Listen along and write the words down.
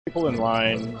People in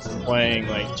line playing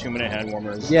like 2-minute hand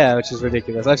warmers. Yeah, which is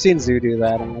ridiculous. I've seen Zoo do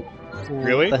that. I'm like,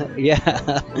 really? Yeah.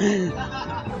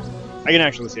 I can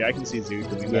actually see. I can see Zoo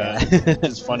doing that.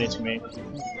 It's funny to me.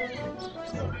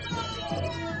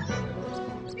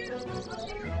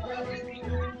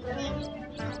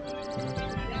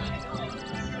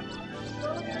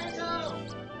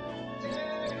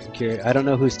 I don't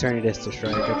know whose turn it is to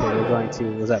strike. Okay, we're going to.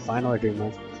 Was that final or Dream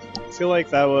Mode? I feel like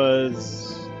that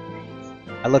was.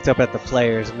 I looked up at the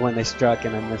players when they struck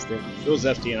and I missed it. It was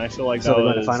FD, and I feel like So that they're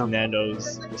going to was final?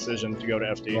 Nando's decision to go to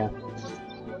FD. Yeah.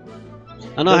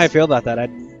 I don't know how I feel about that. I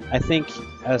think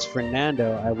as for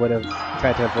Nando, I would have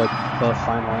tried to avoid both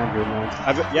final and Dream Mode.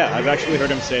 I've actually heard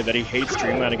him say that he hates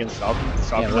Dreamland against Falcon.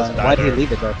 Yeah, why did he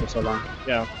leave it there for so long?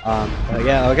 Yeah.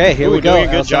 Yeah. Okay. Here we go. Doing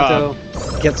a good Santo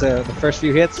gets the first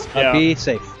few hits. Yeah. B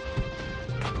safe.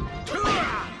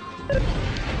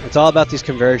 It's all about these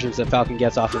conversions that Falcon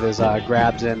gets off of his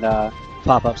grabs and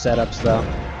pop-up setups, though.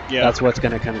 Yeah. That's what's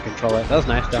going to kind of control it. That was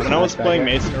nice. When I was playing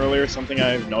Mason earlier, something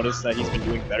I've noticed that he's been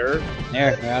doing better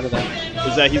They're out of that.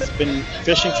 is that he's been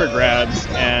fishing for grabs,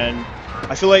 and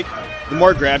I feel like the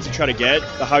more grabs you try to get,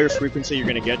 the higher frequency you're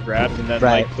going to get grabs, and then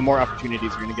like the more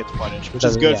opportunities you're going to get to punish, which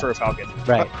is good for a Falcon.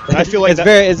 Right. And I feel like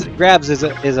grabs is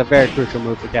a very crucial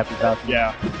move for Captain Falcon.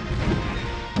 Yeah.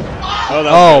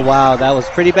 Oh wow, that was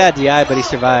pretty bad DI, but he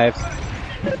survived.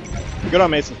 Good on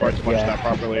Mason's part to punish that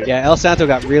properly. Yeah, El Santo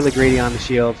got really greedy on the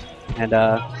shield, and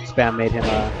spam made him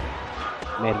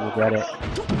regret it.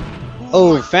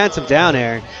 Oh, phantom down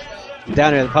air.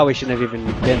 Down air that probably shouldn't have even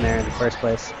been there in the first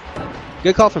place.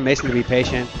 Good call from Mason to be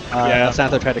patient. El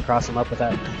Santo tried to cross him up with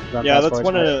that. Yeah, that's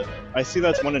one of. I see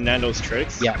that's one of Nando's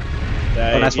tricks. Yeah.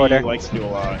 That he likes to do a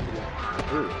lot.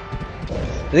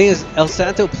 The thing is, El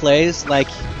Santo plays like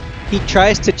he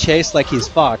tries to chase like he's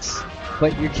Fox,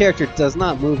 but your character does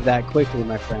not move that quickly,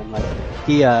 my friend. Like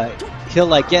he'll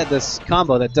like get this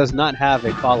combo that does not have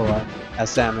a follow-up as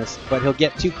Samus, but he'll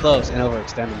get too close and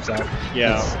overextend himself.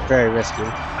 Yeah. It's very risky.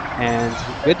 And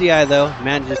good DI though,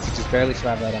 manages to just barely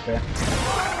slap that up there.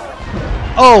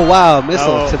 Oh wow,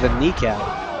 missile to the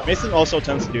kneecap. Mason also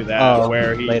tends to do that,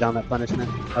 where he laid on that punishment.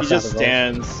 He just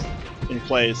stands in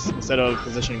place instead of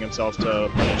positioning himself to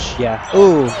punish. Yeah.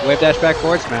 Ooh, wave dash back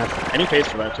forward smash. And he pays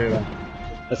for that too.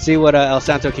 Yeah. Let's see what El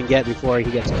Santo can get before he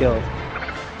gets killed.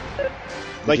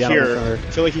 Like here, I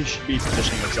feel like he should be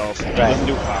positioning himself. He doesn't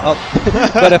do power.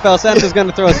 Oh. But if El Santo's going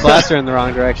to throw his blaster in the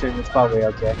wrong direction, it's probably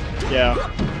okay. Yeah.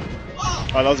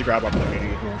 Oh, that was a grab up maybe.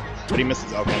 Yeah. But he missed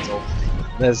his out cancel.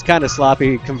 There's kind of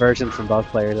sloppy conversion from both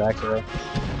players, actually.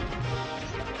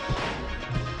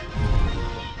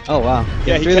 Oh, wow.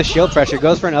 Yeah, through the shield pressure.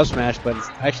 Goes for an up smash, but it's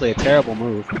actually a terrible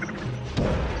move.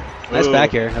 Nice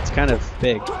back air. That's kind of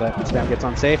big, but Spam gets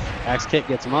on safe. Axe kick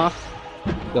gets him off.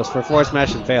 Goes for a forward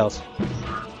smash and fails.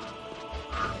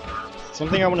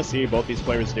 Something I want to see both these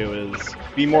players do is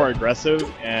be more aggressive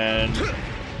and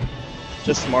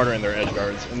just smarter in their edge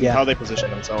guards and how they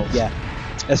position themselves. Yeah.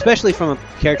 Especially from a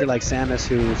character like Samus,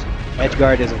 whose edge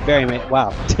guard is a very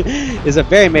is a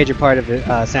very major part of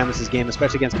Samus's game,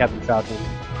 especially against Captain Falcon.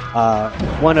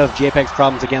 One of JPEG's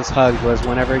problems against Hugs was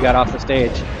whenever he got off the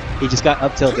stage, he just got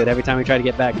up tilted every time he tried to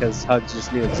get back because Hugs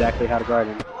just knew exactly how to guard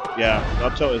him. Yeah, the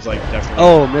up tilt is like definitely.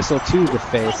 Oh, missile to the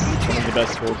face. One of the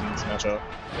best tools in this matchup,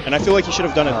 and I feel like he should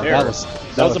have done it there. That was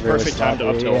the really perfect time to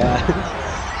up tilt.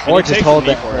 Yeah. Or just hold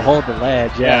the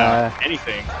ledge. Yeah.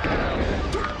 Anything.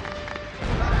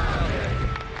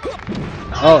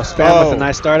 Oh, Spam with a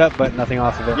nice startup, but nothing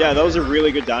off of it. Yeah, that was a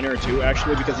really good down air too,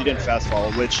 actually, because he didn't fast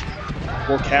fall, which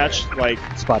will catch like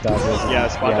spot dodges. Yeah,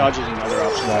 spot dodges and other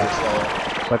options.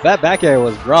 So. But that back air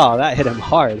was raw. That hit him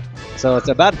hard. So it's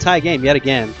about a tie game yet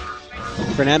again.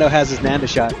 Fernando has his Nando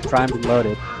shot primed and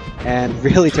loaded, and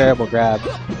really terrible grab.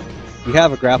 You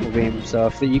have a grapple beam, so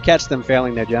if you catch them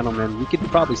failing their gentleman, you could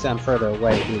probably stand further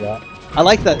away to do that. I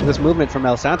like this movement from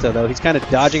El Santo though. He's kind of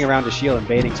dodging around his shield and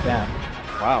baiting Spam.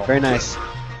 Wow. Very nice.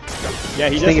 Yeah,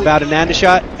 he's thinking about a Nando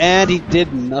shot, and he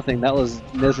did nothing. That was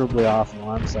miserably awful.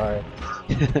 I'm sorry.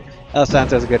 El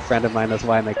Santo's a good friend of mine. That's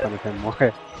why I make fun of him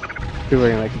more. People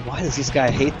are like, why does this guy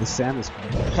hate the Samus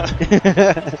player?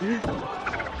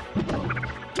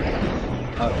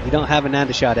 Oh, you don't have a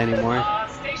Nando shot anymore.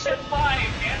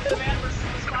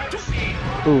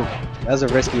 Ooh, that was a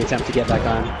risky attempt to get back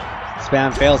on.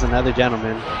 Spam fails another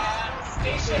gentleman.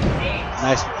 Nice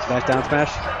down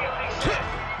smash.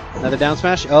 Another down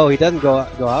smash. Oh, he doesn't go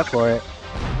out for it.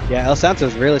 Yeah, El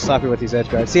Santo's really sloppy with these edge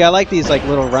guards. See, I like these like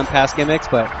little run pass gimmicks,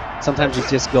 but sometimes he's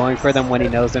just going for them when he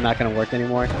knows they're not going to work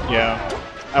anymore. Yeah.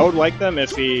 I would like them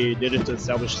if he did it to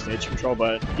establish stage control,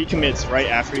 but he commits right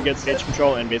after he gets stage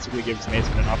control and basically gives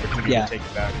Mason an opportunity to take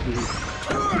it back.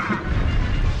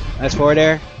 Nice forward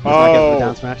air. He's not getting the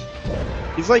down smash.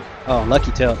 He's like... Oh,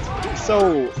 lucky tilt. He's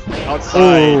so outside.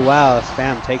 Oh, wow.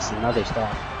 Spam takes another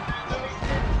stop.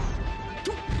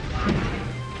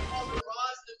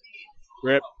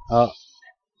 Rip. Oh.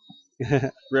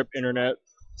 Rip internet.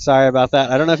 Sorry about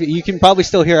that. I don't know if you can probably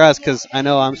still hear us because I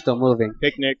know I'm still moving.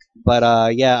 Picnic.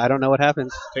 But yeah, I don't know what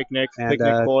happens. Picnic. And,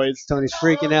 Picnic boys. Tony's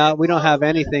freaking out. We don't have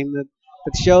anything that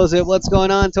shows it. What's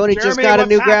going on? Tony Jeremy, just got a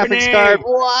new happening? graphics card.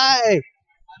 Why?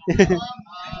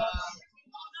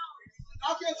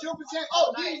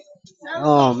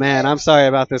 Oh man, I'm sorry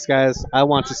about this, guys. I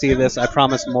want to see this. I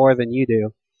promise more than you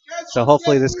do. So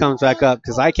hopefully this comes back up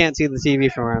because I can't see the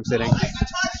TV from where I'm sitting.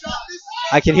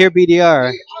 I can hear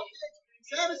BDR.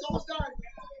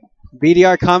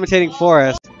 BDR commentating for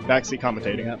us. Backseat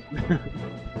commentating. Yep.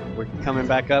 We're coming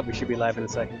back up. We should be live in a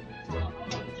second.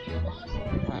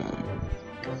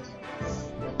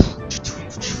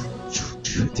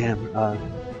 Damn.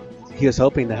 He was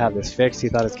hoping to have this fixed. He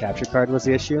thought his capture card was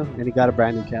the issue, and he got a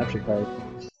brand new capture card.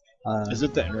 Is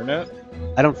it the internet?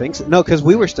 I don't think so. No, because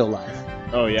we were still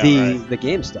live. Oh yeah. The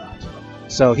game stopped.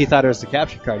 So he thought it was the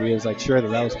capture card. He was like sure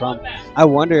that was the problem. I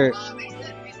wonder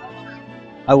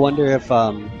if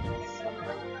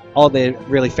all the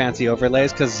really fancy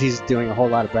overlays, because he's doing a whole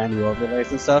lot of brand new overlays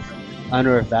and stuff. I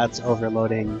wonder if that's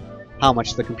overloading how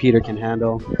much the computer can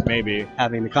handle. Maybe.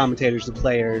 Having the commentators, the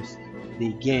players,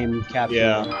 the game capture.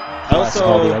 Yeah. Plus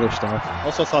all the other stuff.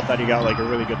 Also thought that he got like a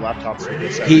really good laptop for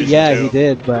this. He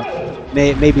did, but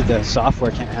maybe the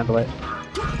software can't handle it.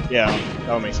 Yeah,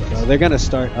 that would make sense. So they're gonna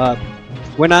start up.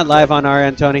 We're not live on our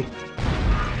end, Tony.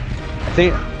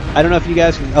 I don't know if you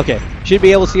guys can. Okay, should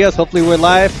be able to see us. Hopefully we're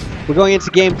live. We're going into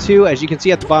game 2. As you can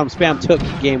see at the bottom, Spam took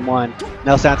game 1.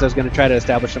 Now Santo is going to try to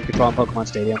establish some control in Pokemon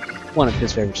Stadium, one of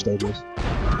his favorite stages.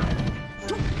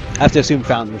 I have to assume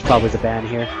Fountain was probably the ban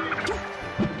here.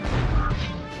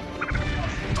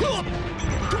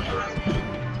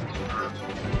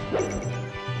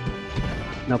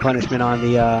 No punishment on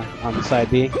the side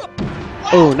B.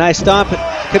 Oh, nice stomp.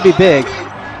 Could be big.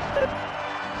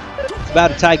 It's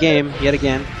about a tie game yet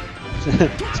again.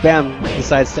 Spam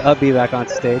decides to up B back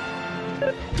onto stage.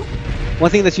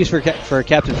 One thing that's used for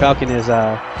Captain Falcon is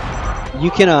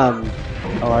you can oh,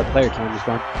 our player cam is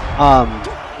gone.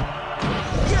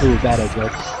 Ooh, bad edge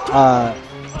guard.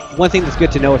 One thing that's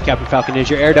good to know with Captain Falcon is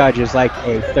your air dodge is like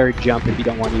a third jump if you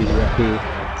don't want to use your up B.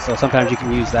 So sometimes you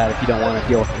can use that if you don't want to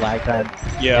deal with the lag time.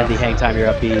 Yeah. And the hang time your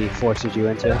up B forces you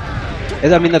into.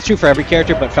 I mean, that's true for every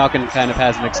character, but Falcon kind of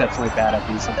has an exceptionally bad up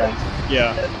B sometimes.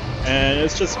 Yeah. And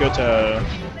it's just good to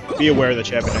be aware that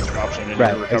you have an extra option in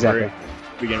your recovery to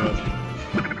begin with.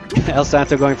 El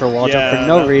Santo going for a wall jump for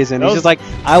no reason. He's just like,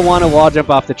 I want to wall jump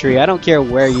off the tree. I don't care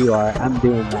where you are. I'm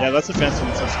doing that. Yeah, that's offensive.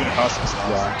 It's going to cost us.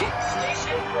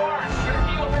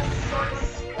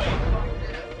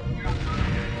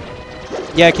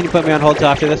 Yeah, can you put me on hold till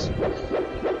after this?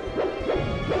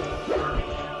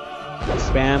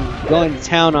 Spam going to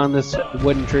town on this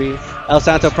wooden tree. El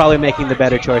Santo probably making the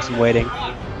better choice and waiting.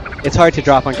 It's hard to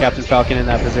drop on Captain Falcon in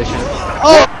that position.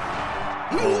 Oh!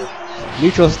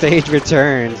 Neutral stage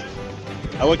returned.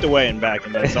 I looked away and back,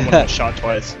 and then someone was shot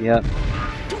twice. Yep.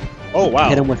 Oh, wow.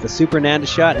 Hit him with the Super Nanda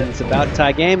shot, and it's about to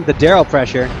tie game. The Daryl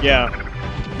pressure. Yeah.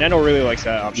 Nando really likes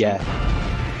that option. Yeah.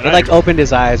 He like opened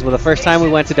his eyes. Well, the first time we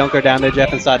went to Don't Go Down There,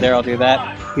 Jeff, and saw Daryl do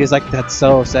that, he was like, that's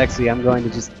so sexy. I'm going to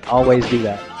just always do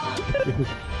that.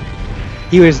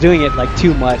 He was doing it like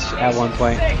too much at one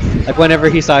point. Like whenever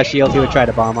he saw a shield, he would try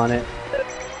to bomb on it.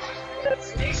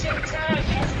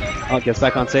 Oh, gets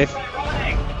back on safe.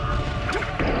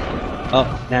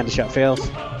 Oh, Nanda shot fails.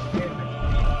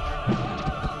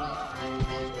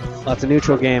 Oh, it's a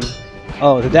neutral game.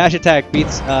 Oh, the dash attack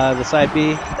beats the side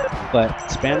B, but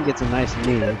Spam gets a nice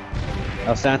knee.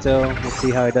 El Santo, let's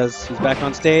see how he does. He's back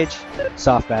on stage.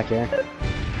 Soft back air.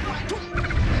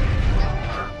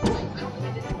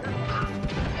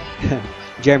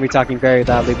 Jeremy talking very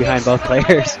loudly behind both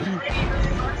players.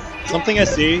 Something I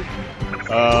see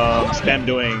Spam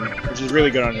doing, which is really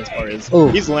good on his part, is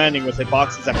he's landing with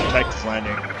hitboxes that protect his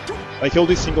landing. Like he'll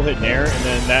do single hit nair, and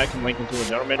then that can link into a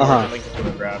gentleman or can link into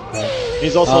a grab. And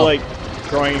he's also like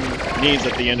throwing knees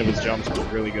at the end of his jumps, which is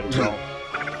really good as well.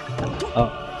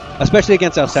 Oh, especially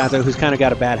against El Santo, who's kind of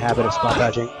got a bad habit of spot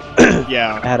dodging.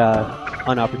 Yeah. At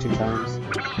unopportune times.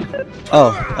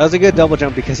 Oh, that was a good double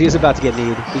jump because he was about to get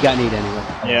kneed. He got kneed anyway.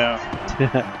 Yeah.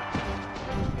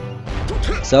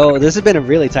 So this has been a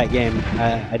really tight game.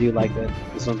 I do like that.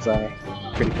 This one's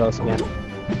pretty close again.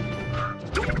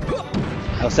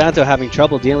 Santo having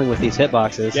trouble dealing with these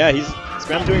hitboxes. Yeah, he's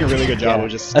Spam doing a really good job of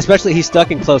just... Especially he's stuck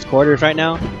in close quarters right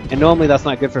now, and normally that's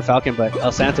not good for Falcon, but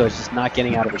El Santo is just not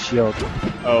getting out of his shield.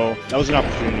 Oh, that was an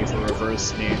opportunity for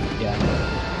reverse knee. Yeah.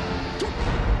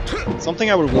 Something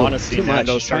I would want to see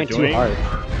Nando start doing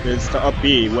is to up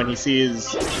B when he sees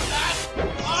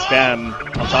Spam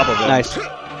on top of it. Nice.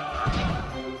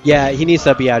 Yeah, he needs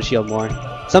to be out of shield more.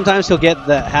 Sometimes he'll get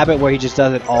the habit where he just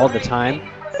does it all the time,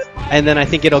 and then I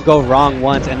think it'll go wrong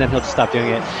once, and then he'll just stop doing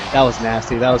it. That was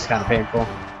nasty. That was kind of painful.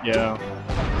 Yeah.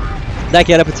 That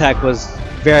get-up attack was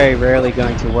very rarely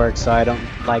going to work, so I don't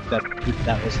like that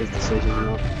that was his decision, you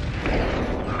know.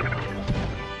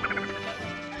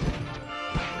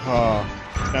 Oh,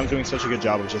 Spam's doing such a good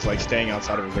job of just like staying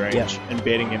outside of his range and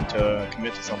baiting him to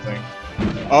commit to something.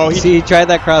 Oh, he tried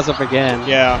that cross up again.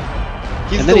 Yeah.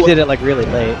 And then he did it like really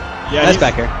late. Yeah, nice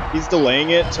back here. He's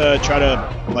delaying it to try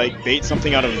to like bait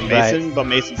something out of Mason, but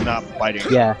Mason's not fighting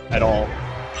at all.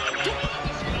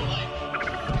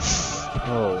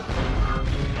 Oh.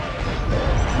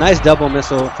 Nice double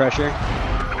missile pressure.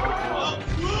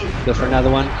 Goes for another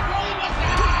one.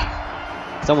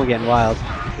 Someone getting wild.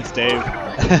 It's Dave.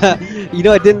 You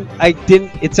know,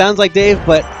 it sounds like Dave,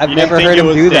 but I've never heard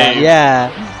him do that.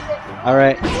 Yeah. All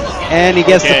right. And he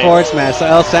gets the forward smash. So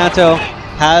El Santo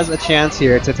has a chance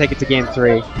here to take it to game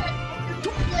 3.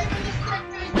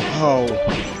 Oh.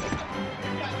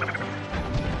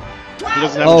 He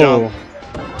doesn't have a jump.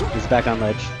 He's back on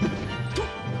ledge.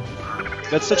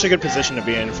 That's such a good position to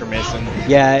be in for Mason.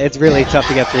 Yeah, it's really tough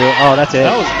to get through. Oh, that's it.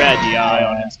 That was bad DI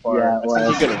on his part. Yeah, I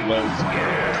think he could have lived.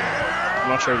 I'm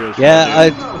not sure if it was.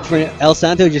 Yeah, El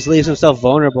Santo just leaves himself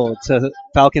vulnerable to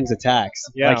Falcon's attacks.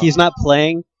 Yeah. Like he's not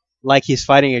playing like he's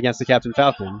fighting against the Captain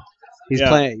Falcon. He's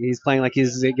playing like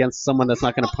he's against someone that's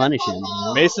not going to punish him. You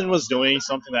know? Mason was doing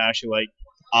something that actually like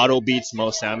auto beats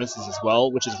most Samuses as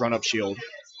well, which is run up shield.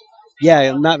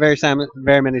 Yeah, not very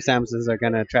many Samuses are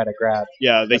going to try to grab.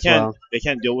 Yeah, they can't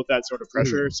deal with that sort of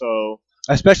pressure. So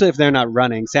especially if they're not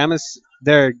running. Samus,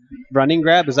 their running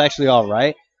grab is actually all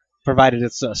right, provided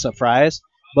it's a surprise.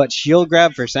 But shield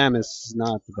grab for Samus is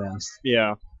not the best.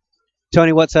 Yeah.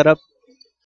 Tony, what setup